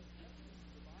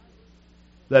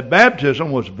 that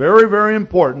baptism was very, very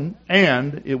important,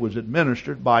 and it was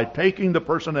administered by taking the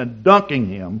person and dunking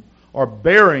him or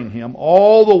burying him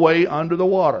all the way under the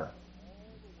water.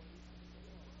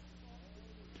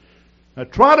 Now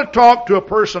try to talk to a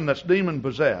person that's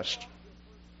demon-possessed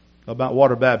about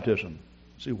water baptism.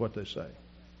 See what they say.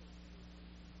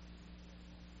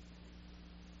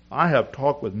 I have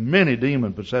talked with many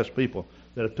demon-possessed people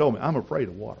that have told me, I'm afraid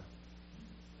of water.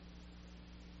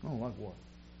 I don't like water.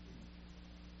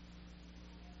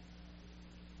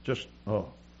 Just,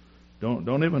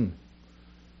 don't even.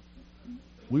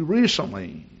 We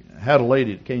recently had a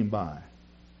lady that came by.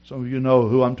 Some of you know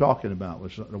who I'm talking about. It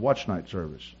was the watch night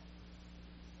service.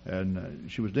 And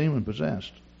she was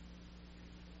demon-possessed.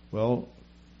 Well,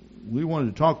 we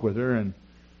wanted to talk with her,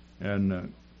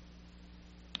 and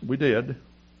we did.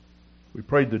 We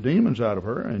prayed the demons out of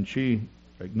her, and she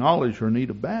acknowledged her need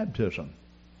of baptism.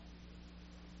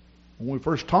 When we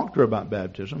first talked to her about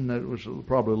baptism, that was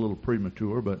probably a little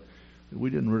premature, but we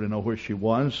didn't really know where she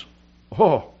was.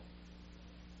 Oh,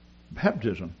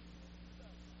 baptism.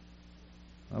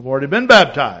 I've already been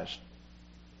baptized.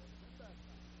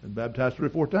 Been baptized 3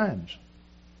 or 4 times.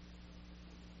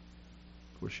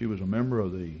 Of course, she was a member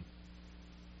of the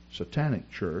Satanic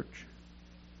Church.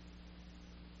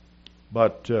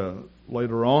 But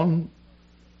later on,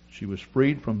 she was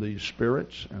freed from these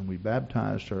spirits, and we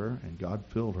baptized her, and God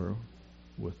filled her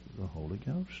with the Holy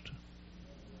Ghost.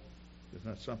 Isn't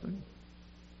that something?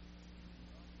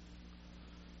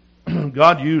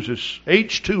 God uses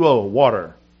H2O,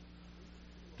 water,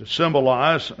 to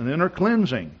symbolize an inner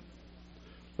cleansing.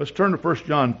 Let's turn to 1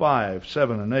 John 5,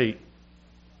 7 and 8.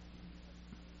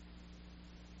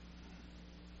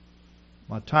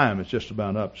 My time is just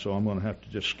about up, so I'm going to have to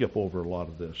just skip over a lot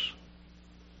of this.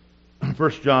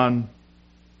 1 John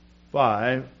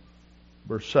 5,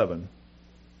 verse 7.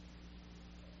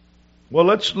 Well,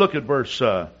 let's look at verse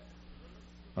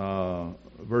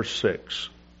verse 6.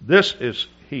 This is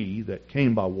he that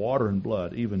came by water and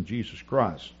blood, even Jesus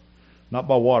Christ. Not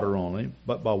by water only,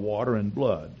 but by water and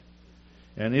blood.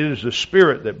 And it is the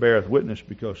Spirit that beareth witness,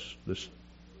 because the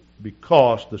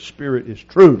Spirit is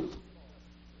truth.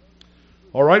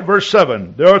 All right, verse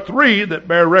 7. There are three that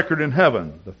bear record in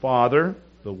heaven: the Father,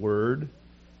 the Word,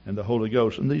 and the Holy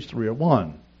Ghost. And these three are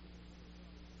one.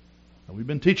 Now, we've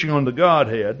been teaching on the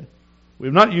Godhead.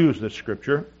 We've not used this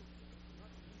scripture.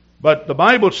 But the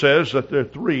Bible says that there are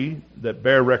three that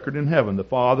bear record in heaven: the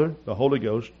Father, the Holy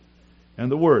Ghost,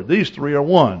 and the Word. These three are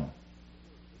one.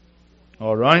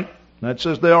 All right? That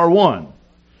says they are one.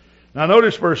 Now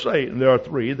notice verse 8. And there are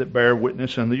three that bear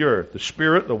witness in the earth: the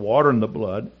Spirit, the water, and the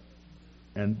blood.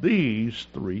 And these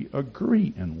three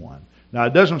agree in one. Now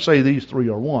it doesn't say these three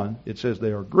are one. It says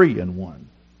they agree in one.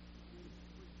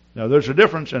 Now there's a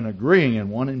difference in agreeing in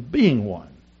one and being one.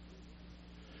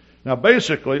 Now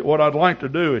basically what I'd like to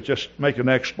do is just make an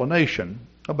explanation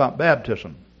about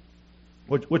baptism,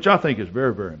 which I think is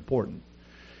very, very important.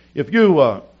 If you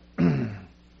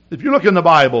look in the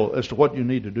Bible as to what you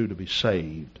need to do to be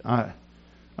saved, I'm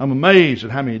amazed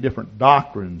at how many different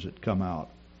doctrines that come out.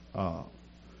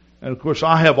 And of course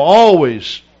I have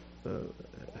always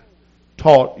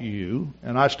taught you,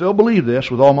 and I still believe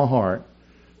this with all my heart,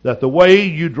 that the way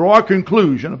you draw a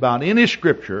conclusion about any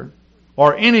scripture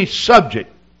or any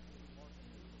subject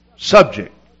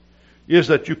is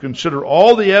that you consider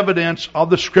all the evidence of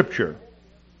the scripture.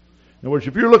 In other words,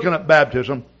 if you're looking at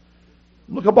baptism,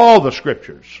 look up all the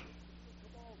scriptures.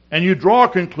 And you draw a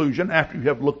conclusion after you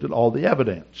have looked at all the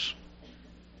evidence.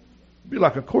 It'd be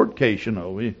like a court case, you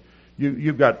know.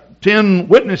 You've got 10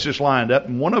 witnesses lined up,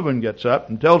 and one of them gets up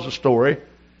and tells a story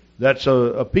that's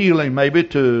appealing maybe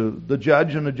to the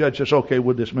judge, and the judge says, okay,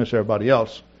 we'll dismiss everybody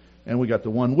else, and we got the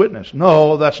one witness.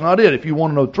 No, that's not it. If you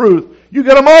want to know the truth, you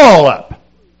get them all up.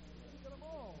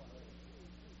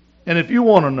 And if you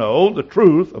want to know the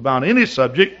truth about any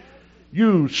subject,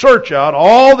 you search out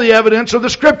all the evidence of the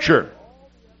Scripture.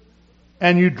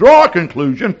 And you draw a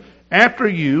conclusion after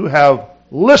you have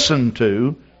listened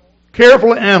to,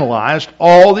 carefully analyzed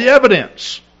all the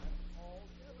evidence.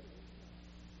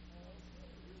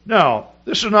 Now,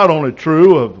 this is not only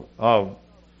true of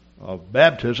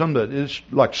baptism, but it's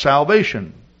like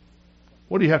salvation.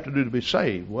 What do you have to do to be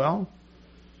saved? Well,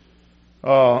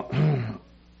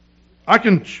 I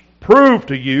can prove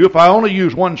to you, if I only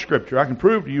use one scripture, I can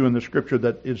prove to you in the scripture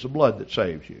that it's the blood that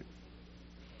saves you.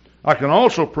 I can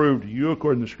also prove to you,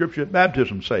 according to the scripture, that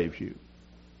baptism saves you.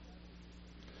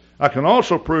 I can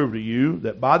also prove to you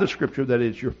that by the scripture that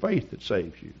it's your faith that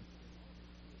saves you.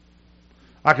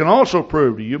 I can also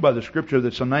prove to you by the scripture that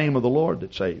it's the name of the Lord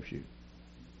that saves you.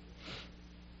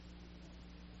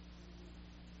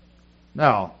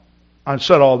 Now, I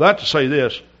said all that to say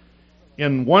this.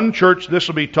 In one church this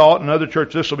will be taught, in another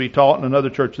church this will be taught, in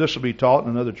another church this will be taught, in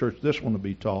another church this one will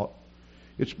be taught.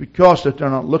 It's because that they're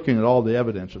not looking at all the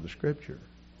evidence of the Scripture.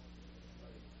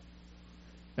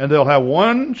 And they'll have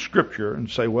one Scripture and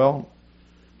say, well,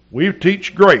 we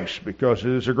teach grace because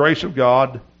it is the grace of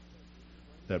God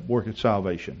that worketh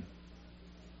salvation.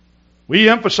 We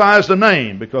emphasize the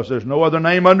name because there's no other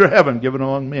name under heaven given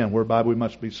among men whereby we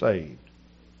must be saved.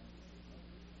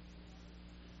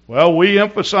 Well, we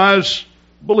emphasize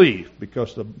belief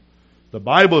because the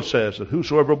Bible says that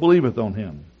whosoever believeth on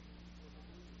him.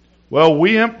 Well,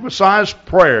 we emphasize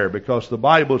prayer because the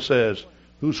Bible says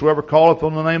whosoever calleth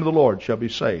on the name of the Lord shall be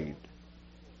saved.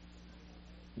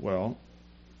 Well,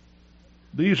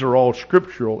 these are all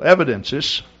scriptural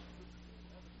evidences.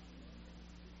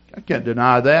 I can't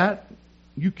deny that.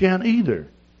 You can't either.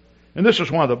 And this is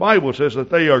why the Bible says that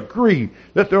they agree,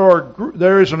 that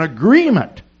there is an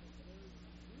agreement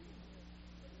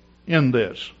in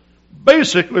this.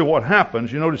 Basically what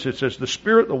happens, you notice it says the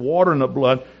Spirit, the water, and the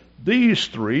blood, these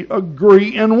three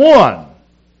agree in one.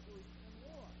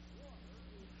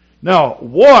 Now,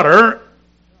 water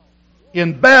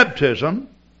in baptism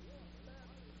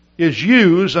is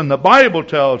used, and the Bible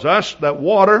tells us that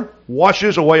water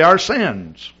washes away our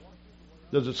sins.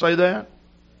 Does it say that?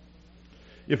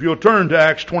 If you'll turn to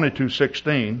Acts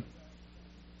 22:16,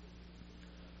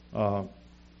 I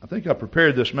think I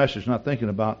prepared this message not thinking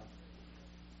about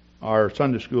our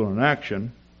Sunday school in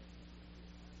action.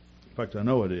 In fact, I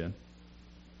know it did.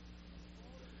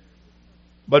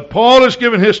 But Paul is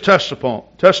giving his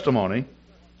testimony,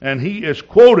 and he is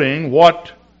quoting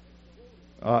what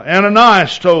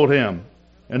Ananias told him.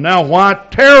 And now why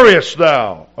tarriest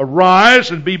thou?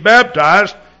 Arise and be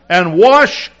baptized, and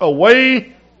wash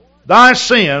away thy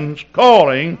sins,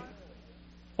 calling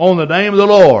on the name of the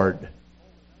Lord.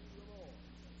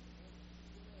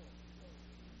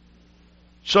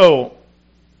 So,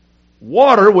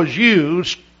 water was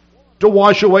used to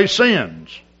wash away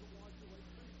sins.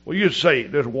 Well, you'd say,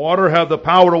 does water have the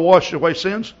power to wash away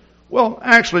sins? Well,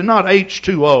 actually, not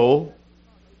H2O,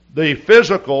 the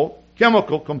physical,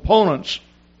 chemical components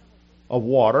of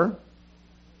water.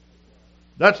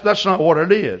 That's not what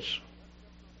it is.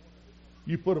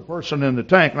 You put a person in the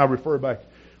tank, and I refer back,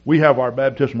 we have our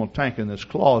baptismal tank in this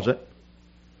closet.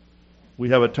 We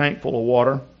have a tank full of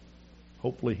water,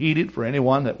 hopefully heated for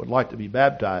anyone that would like to be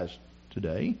baptized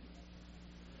today.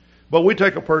 But we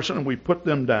take a person and we put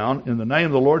them down in the name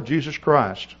of the Lord Jesus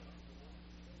Christ.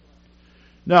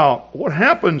 Now, what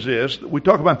happens is, we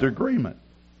talk about the agreement.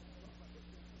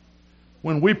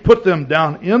 When we put them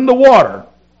down in the water,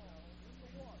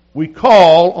 we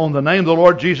call on the name of the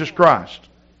Lord Jesus Christ.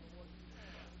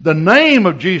 The name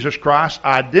of Jesus Christ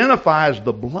identifies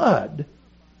the blood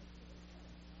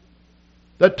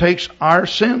that takes our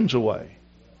sins away.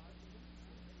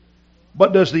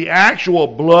 But does the actual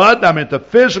blood, the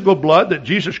physical blood that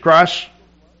Jesus Christ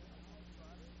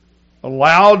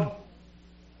allowed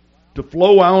to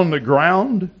flow on the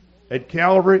ground at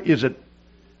Calvary,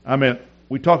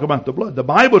 we talk about the blood. The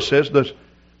Bible says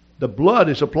the blood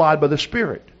is applied by the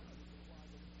Spirit.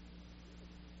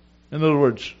 In other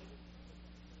words,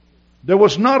 there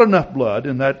was not enough blood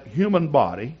in that human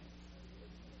body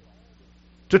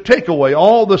to take away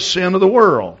all the sin of the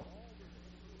world.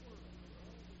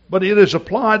 But it is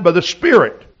applied by the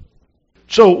Spirit.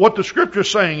 So what the Scripture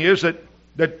is saying is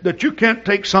that you can't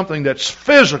take something that's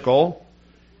physical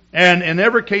and in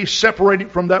every case separate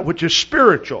it from that which is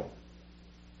spiritual.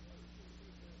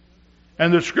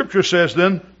 And the Scripture says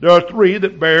then, there are three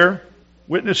that bear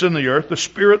witness in the earth, the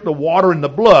Spirit, the water, and the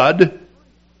blood.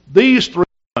 These three.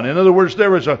 In other words,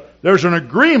 there's an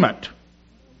agreement.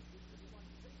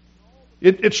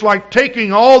 It's like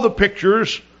taking all the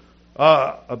pictures,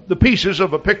 the pieces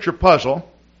of a picture puzzle,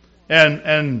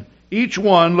 and each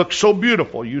one looks so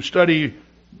beautiful. You study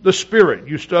the Spirit,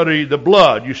 you study the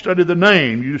blood, you study the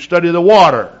name, you study the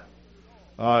water.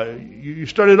 You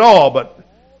study it all, but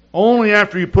only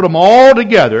after you put them all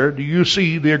together do you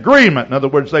see the agreement. In other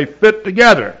words, they fit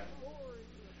together.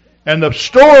 And the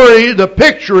story, the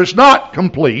picture is not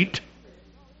complete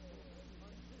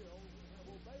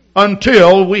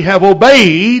until we have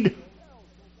obeyed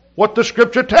what the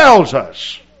Scripture tells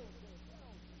us.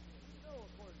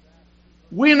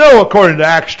 We know, according to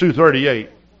Acts 2:38,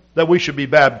 that we should be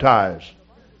baptized.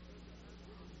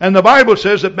 And the Bible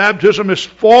says that baptism is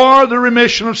for the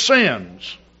remission of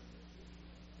sins.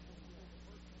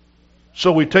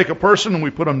 So we take a person and we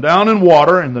put them down in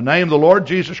water in the name of the Lord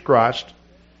Jesus Christ.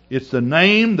 It's the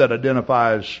name that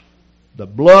identifies the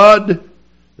blood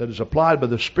that is applied by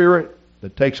the Spirit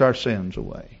that takes our sins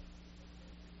away.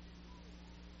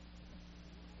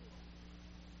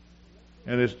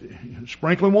 And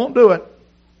sprinkling won't do it.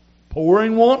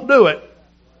 Pouring won't do it.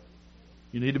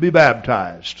 You need to be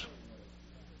baptized.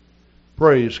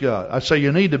 Praise God. I say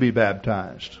you need to be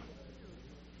baptized.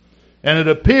 And it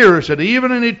appears that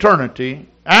even in eternity,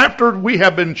 after we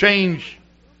have been changed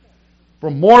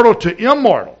from mortal to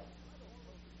immortal.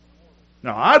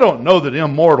 Now, I don't know that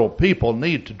immortal people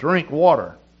need to drink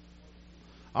water.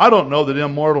 I don't know that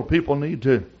immortal people need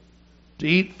to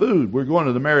eat food. We're going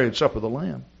to the marriage supper of the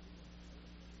Lamb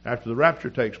after the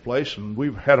rapture takes place, and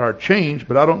we've had our change,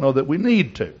 but I don't know that we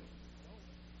need to.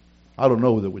 I don't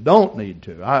know that we don't need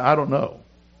to. I don't know.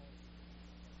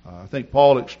 I think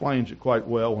Paul explains it quite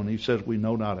well when he says, we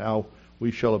know not how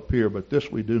we shall appear, but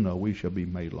this we do know, we shall be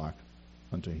made like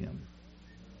unto him.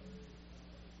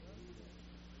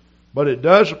 But it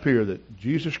does appear that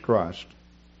Jesus Christ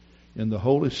in the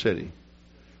holy city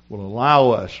will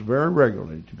allow us very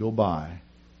regularly to go by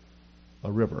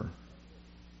a river.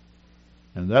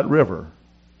 And that river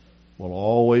will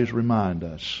always remind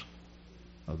us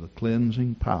of the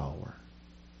cleansing power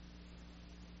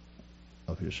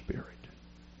of His Spirit.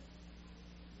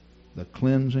 The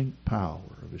cleansing power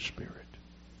of His Spirit.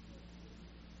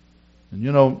 And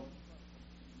you know,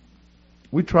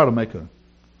 we try to make a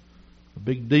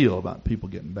big deal about people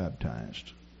getting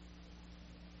baptized.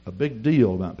 A big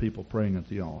deal about people praying at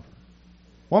the altar.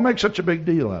 Why make such a big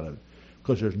deal out of it?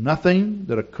 Because there's nothing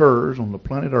that occurs on the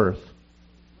planet Earth.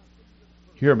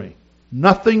 Hear me.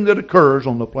 Nothing that occurs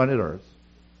on the planet Earth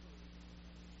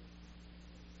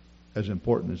as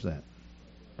important as that.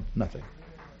 Nothing.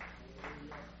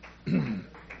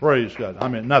 Praise God. I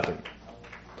mean, nothing.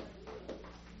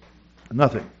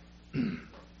 Nothing.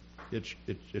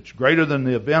 It's greater than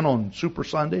the event on Super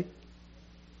Sunday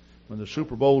when the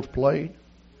Super Bowl's played.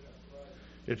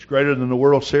 It's greater than the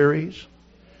World Series.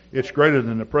 It's greater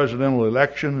than the presidential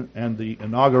election and the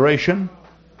inauguration.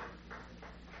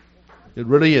 It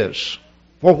really is.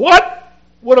 For what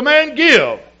would a man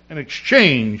give in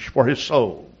exchange for his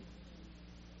soul?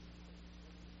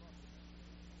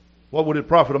 What would it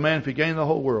profit a man if he gained the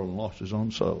whole world and lost his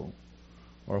own soul?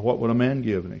 Or what would a man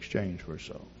give in exchange for his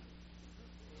soul?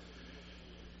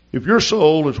 If your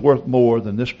soul is worth more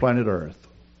than this planet Earth,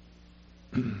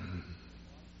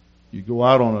 you go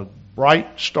out on a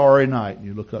bright, starry night and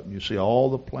you look up and you see all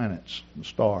the planets and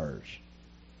stars,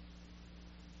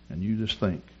 and you just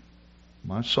think,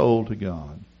 my soul to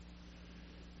God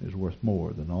is worth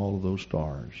more than all of those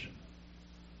stars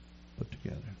put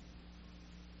together.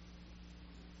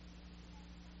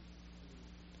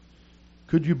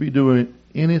 Could you be doing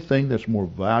anything that's more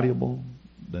valuable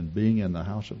than being in the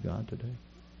house of God today?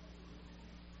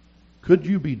 Could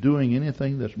you be doing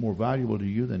anything that's more valuable to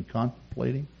you than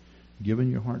contemplating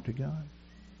giving your heart to God?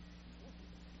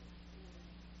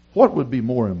 What would be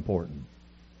more important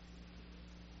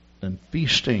than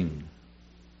feasting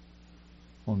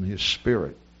on His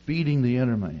Spirit, feeding the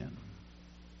inner man?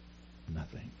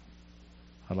 Nothing.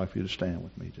 I'd like for you to stand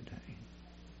with me today.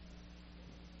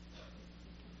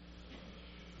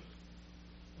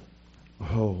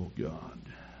 Oh, God.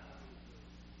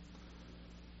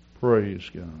 Praise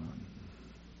God.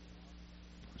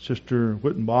 Sister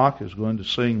Wittenbach is going to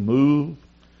sing, Move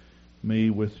Me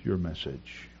with Your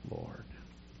Message, Lord.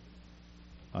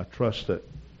 I trust that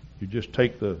you just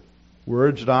take the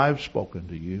words that I've spoken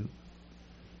to you,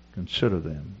 consider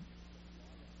them.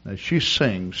 As she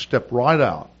sings, step right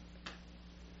out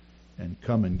and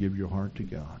come and give your heart to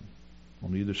God.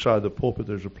 On either side of the pulpit,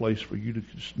 there's a place for you to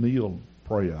just kneel and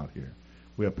pray out here.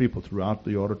 We have people throughout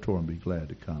the auditorium be glad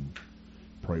to come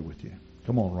pray with you.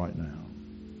 Come on right now,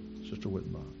 Sister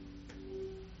Wittenbach.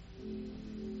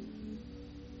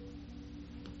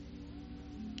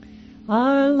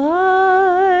 Our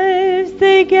lives,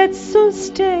 they get so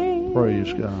stained.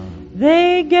 Praise God.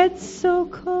 They get so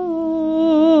cold.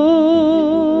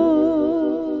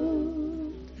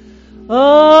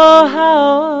 Oh,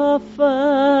 how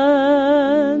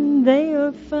often they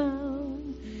are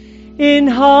found in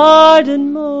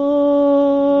hardened mold.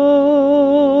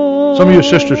 Some of you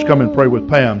sisters come and pray with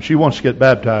Pam. She wants to get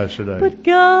baptized today. But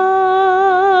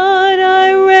God,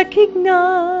 I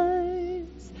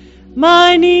recognize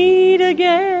my need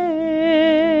again.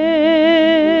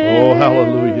 Oh,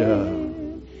 hallelujah.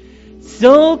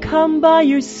 So come by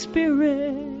your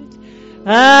Spirit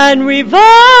and revive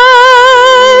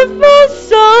my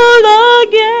soul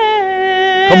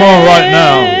again. Come on right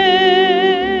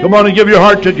now. Come on and give your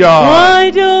heart to God.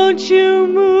 Why don't you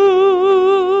move